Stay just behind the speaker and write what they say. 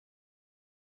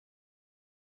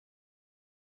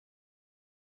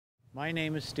My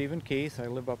name is Stephen Keith. I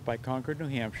live up by Concord, New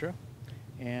Hampshire,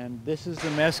 and this is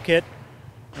the mess kit,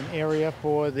 an area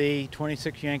for the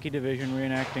 26th Yankee Division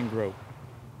reenacting group.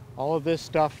 All of this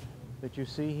stuff that you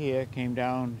see here came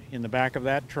down in the back of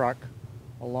that truck,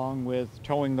 along with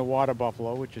towing the water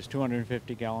buffalo, which is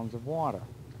 250 gallons of water.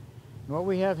 And what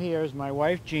we have here is my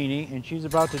wife Jeannie, and she's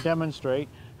about to demonstrate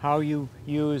how you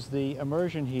use the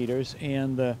immersion heaters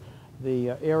and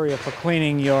the area for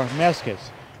cleaning your mess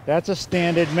kits. That's a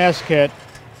standard mess kit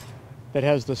that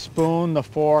has the spoon, the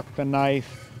fork, the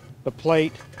knife, the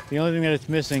plate. The only thing that it's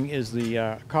missing is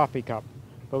the coffee cup,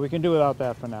 but we can do without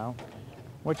that for now.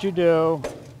 What you do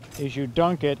is you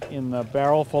dunk it in the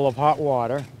barrel full of hot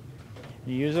water.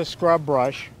 You use a scrub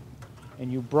brush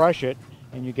and you brush it,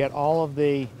 and you get all of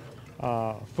the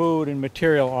food and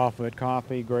material off of it,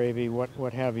 coffee, gravy,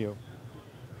 what have you.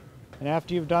 And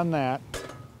after you've done that,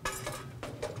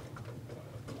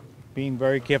 being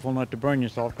very careful not to burn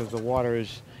yourself because the water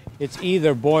it's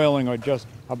either boiling or just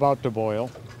about to boil.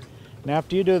 And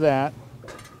after you do that,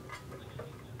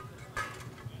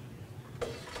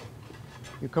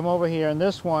 you come over here, and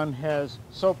this one has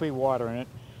soapy water in it.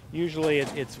 Usually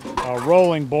it's a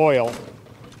rolling boil.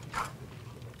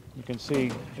 You can see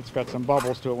it's got some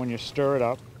bubbles to it when you stir it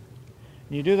up.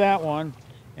 And you do that one,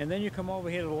 and then you come over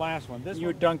here to the last one.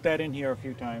 You dunk that in here a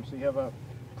few times. So you have a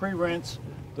pre-rinse,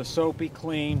 the soapy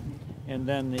clean, and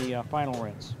then the final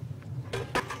rinse.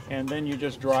 And then you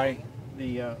just dry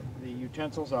the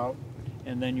utensils out,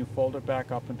 and then you fold it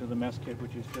back up into the mess kit,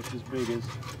 which is just as big as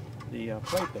the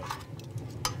plate there.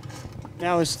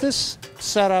 Now, is this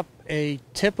setup a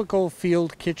typical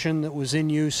field kitchen that was in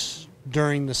use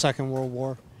during the Second World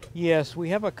War? Yes, we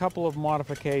have a couple of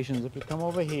modifications. If you come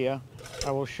over here,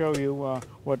 I will show you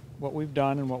what we've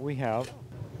done and what we have.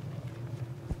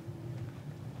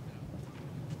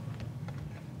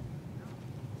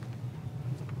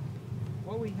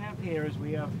 What we have here is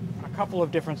we have a couple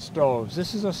of different stoves.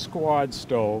 This is a squad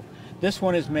stove. This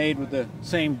one is made with the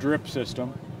same drip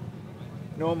system.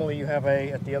 Normally you have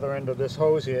at the other end of this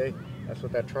hose here, that's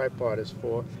what that tripod is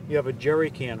for, you have a jerry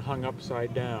can hung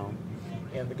upside down.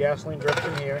 And the gasoline drips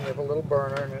in here, and you have a little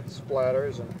burner, and it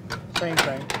splatters, and same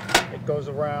thing. It goes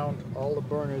around all the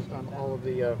burners on all of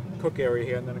the cook area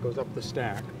here, and then it goes up the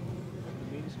stack.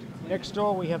 Next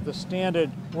door we have the standard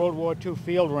World War II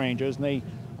field rangers, and they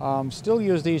still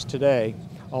use these today,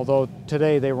 although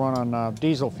today they run on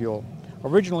diesel fuel.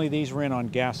 Originally these ran on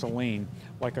gasoline,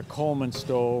 like a Coleman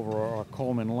stove or a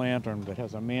Coleman lantern that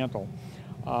has a mantle.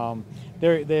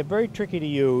 They're very tricky to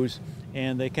use,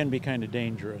 and they can be kind of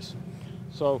dangerous.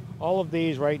 So all of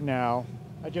these right now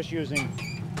are just using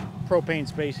propane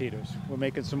space heaters. We're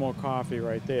making some more coffee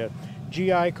right there.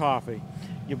 GI coffee.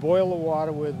 You boil the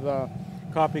water with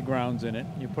coffee grounds in it.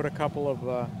 You put a couple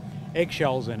of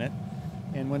eggshells in it,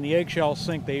 and when the eggshells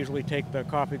sink, they usually take the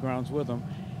coffee grounds with them.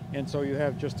 And so you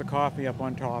have just the coffee up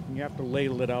on top, and you have to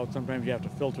ladle it out. Sometimes you have to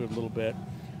filter it a little bit,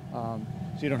 so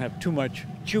you don't have too much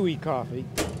chewy coffee.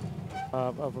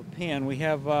 Of a pan, we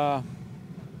have, let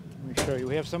me show you,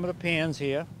 we have some of the pans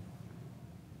here.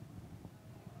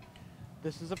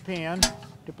 This is a pan,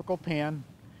 typical pan,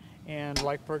 and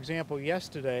like for example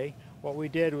yesterday, what we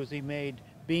did was we made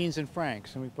beans and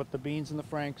franks, and we put the beans and the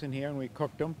franks in here, and we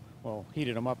cooked them, well,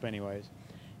 heated them up anyways.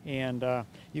 And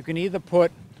you can either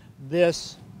put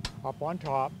this up on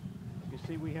top. You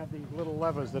see we have these little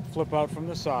levers that flip out from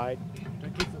the side to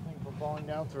keep the thing from falling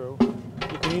down through.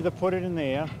 You can either put it in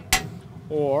there,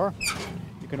 or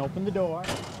you can open the door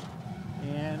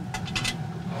and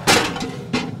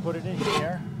put it in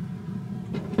here.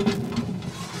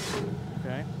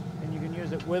 Okay, and you can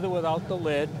use it with or without the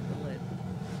lid.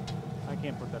 I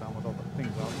can't put that on without the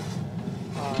things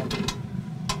on.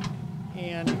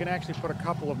 And you can actually put a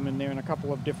couple of them in there in a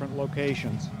couple of different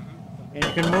locations. And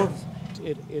you can move,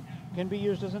 it can be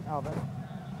used as an oven.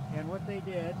 And what they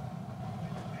did,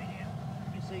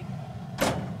 you see,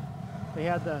 they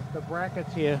had the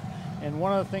brackets here, and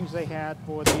one of the things they had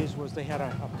for these was they had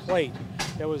a plate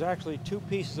that was actually two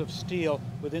pieces of steel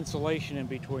with insulation in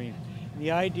between. And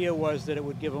the idea was that it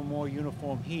would give a more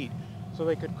uniform heat, so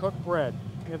they could cook bread.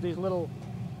 You have these little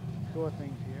door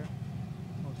things here.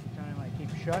 Most of the time I keep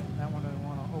shut, and that one I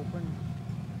want to open.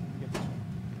 Get this one.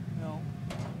 No.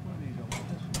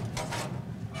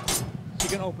 So you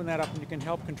can open that up, and you can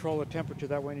help control the temperature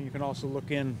that way, and you can also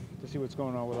look in to see what's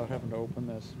going on without having to open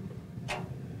this.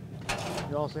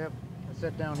 You also have a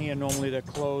set down here normally that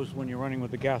close when you're running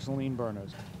with the gasoline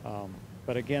burners.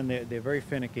 But again, they're very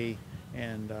finicky,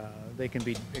 and they can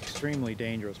be extremely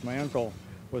dangerous. My uncle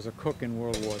was a cook in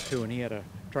World War II, and he had a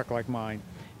truck like mine,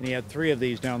 and he had 3 of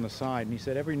these down the side, and he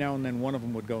said every now and then one of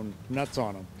them would go nuts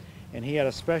on him. and he had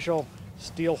a special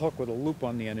steel hook with a loop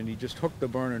on the end, and he just hooked the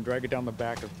burner and drag it down the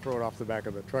back and throw it off the back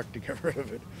of the truck to get rid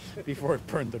of it before it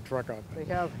burned the truck up. They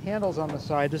have handles on the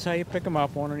side. This is how you pick them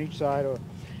up, one on each side,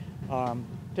 or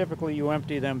typically you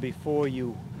empty them before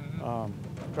you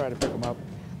try to pick them up.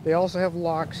 They also have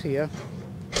locks here,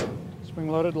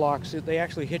 spring-loaded locks. They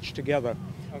actually hitch together.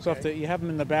 Okay. So if you have them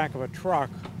in the back of a truck,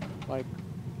 like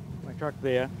my truck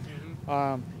there,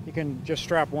 you can just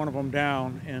strap one of them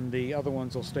down and the other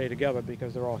ones will stay together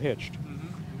because they're all hitched.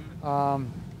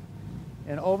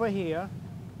 And over here,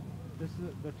 this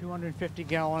is the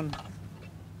 250-gallon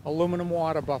aluminum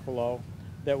water buffalo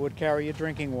that would carry your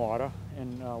drinking water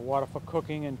and water for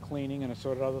cooking and cleaning and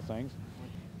assorted other things.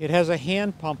 It has a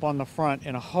hand pump on the front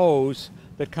and a hose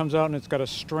that comes out, and it's got a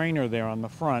strainer there on the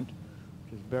front,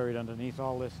 which is buried underneath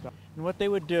all this stuff. And what they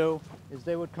would do is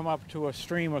they would come up to a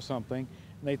stream or something,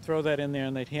 and they'd throw that in there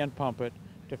and they'd hand pump it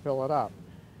to fill it up.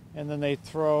 And then they'd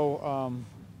throw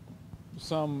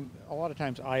a lot of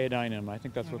times iodine in them. I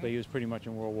think that's what they used pretty much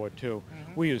in World War II.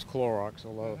 We use Clorox,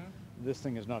 although this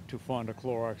thing is not too fond of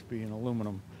Clorox being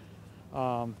aluminum.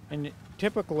 And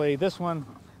typically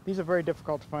these are very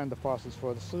difficult to find the faucets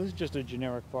for. So this is just a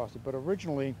generic faucet, but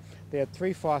originally they had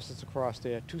 3 faucets across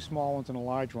there, 2 small ones and a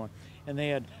large one, and they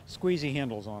had squeezy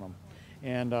handles on them.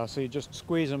 And so you just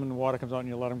squeeze them and the water comes out and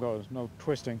you let them go. There's no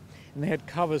twisting. And they had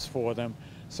covers for them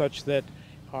such that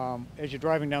as you're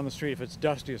driving down the street, if it's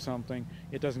dusty or something,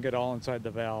 it doesn't get all inside the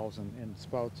valves and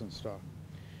spouts and stuff.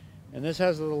 And this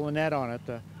has a little Lynette on it,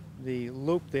 the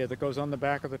loop there that goes on the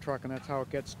back of the truck, and that's how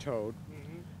it gets towed.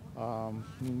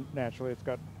 Naturally, it's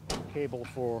got cable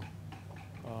for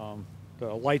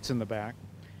the lights in the back.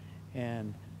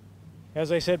 And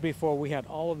as I said before, we had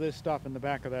all of this stuff in the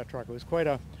back of that truck. It was quite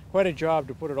a job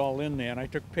to put it all in there, and I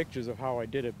took pictures of how I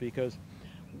did it because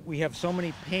we have so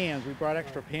many pans. We brought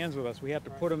extra pans with us. We had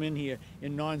to put them in here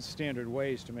in non-standard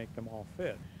ways to make them all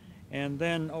fit. And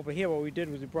then over here what we did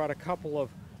was we brought a couple of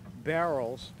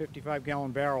barrels,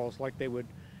 55-gallon barrels, like they would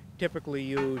typically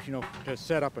use, to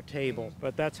set up a table.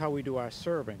 But that's how we do our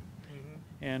serving.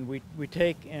 And we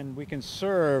take and we can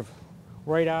serve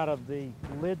right out of the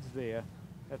lids there.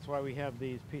 That's why we have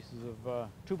these pieces of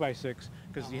 2x6,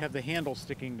 because you have the handle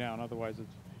sticking down, otherwise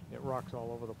it rocks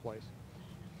all over the place.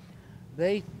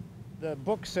 The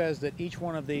book says that each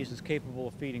one of these is capable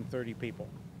of feeding 30 people.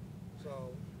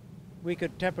 So we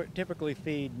could typically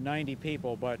feed 90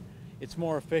 people, but it's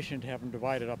more efficient to have them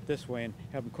divided up this way and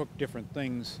have them cook different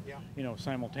things,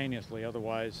 simultaneously.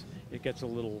 Otherwise, it gets a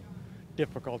little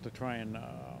difficult to try and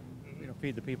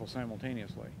feed the people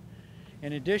simultaneously.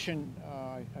 In addition,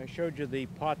 I showed you the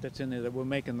pot that's in there that we're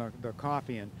making the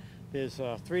coffee in. There's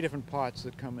 3 different pots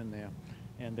that come in there,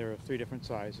 and there are 3 different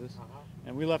sizes.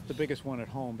 And we left the biggest one at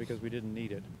home because we didn't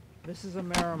need it. This is a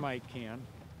Maramite can,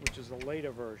 which is a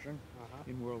later version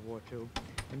in World War II.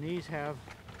 And these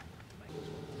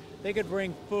they could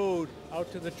bring food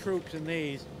out to the troops in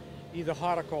these, either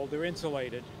hot or cold. They're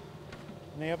insulated.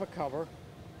 And they have a cover,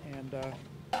 and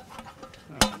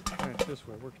this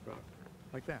way works better,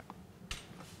 like that.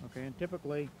 Okay, and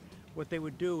typically what they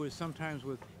would do is sometimes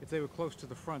if they were close to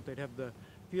the front, they'd have the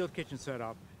field kitchen set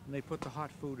up, and they put the hot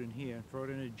food in here, throw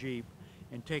it in a Jeep,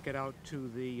 and take it out to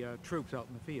the troops out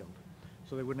in the field.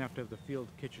 So they wouldn't have to have the field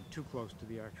kitchen too close to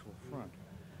the actual front.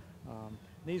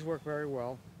 These work very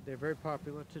well. They're very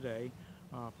popular today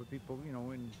for people,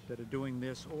 that are doing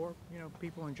this, or,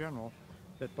 people in general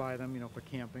that buy them, for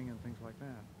camping and things like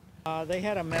that. They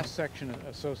had a mess section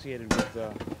associated with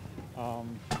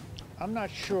I'm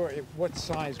not sure what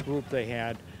size group they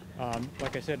had.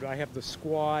 Like I said, I have the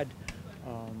squad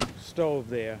stove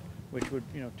there, which would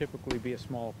typically be a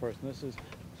smaller person. This is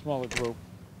a smaller group.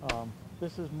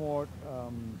 This is more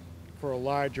for a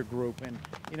larger group, and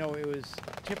it was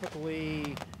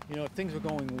typically if things were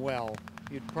going well,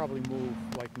 you'd probably move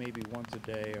like maybe once a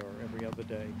day or every other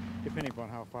day, depending upon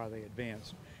how far they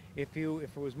advanced. If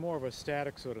it was more of a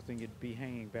static sort of thing, you'd be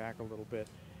hanging back a little bit,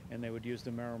 and they would use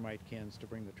the Maramite cans to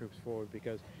bring the troops forward,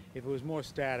 because if it was more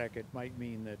static, it might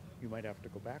mean that you might have to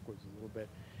go backwards a little bit,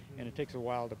 and it takes a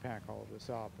while to pack all of this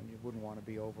up, and you wouldn't want to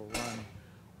be overrun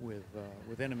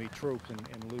with enemy troops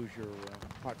and lose your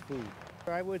hot food.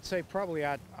 I would say probably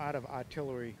out of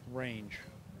artillery range,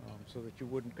 so that you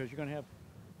wouldn't, because you're going to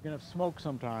have smoke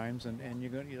sometimes, and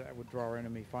that would draw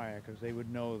enemy fire, because they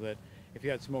would know that if you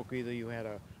had smoke, either you had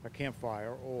a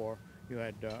campfire or you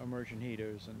had immersion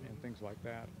heaters and things like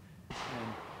that.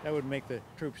 And that would make the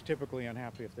troops typically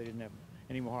unhappy if they didn't have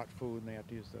any more hot food and they had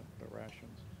to use the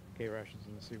rations, K-rations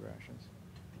and the C-rations.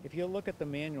 If you look at the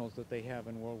manuals that they have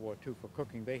in World War II for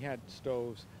cooking, they had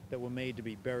stoves that were made to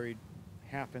be buried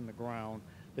half in the ground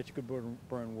that you could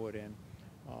burn wood in.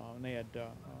 and they had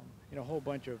you know, a whole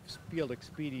bunch of field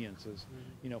expediences,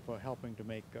 you know, for helping to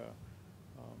make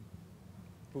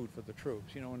food for the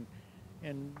troops, you know,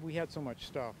 and we had so much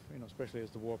stuff, you know, especially as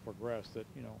the war progressed, that,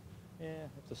 you know,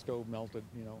 if the stove melted,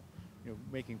 you know,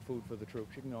 making food for the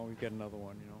troops, you can always get another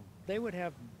one, you know. They would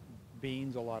have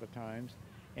beans a lot of times,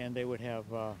 and they would have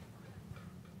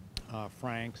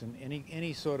franks and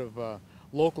any sort of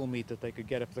local meat that they could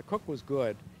get. If the cook was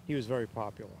good, he was very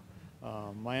popular.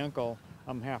 My uncle,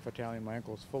 I'm half Italian, my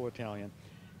uncle was full Italian,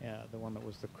 the one that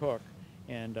was the cook,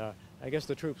 and I guess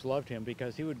the troops loved him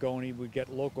because he would go and he would get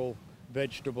local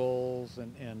vegetables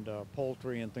and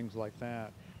poultry and things like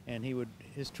that, and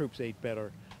his troops ate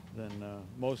better than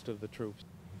most of the troops.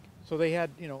 So they had,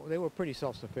 you know, they were pretty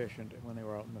self-sufficient when they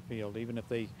were out in the field. Even if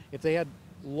they had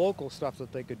local stuff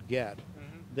that they could get,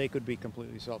 they could be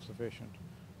completely self-sufficient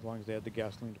as long as they had the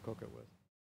gasoline to cook it with.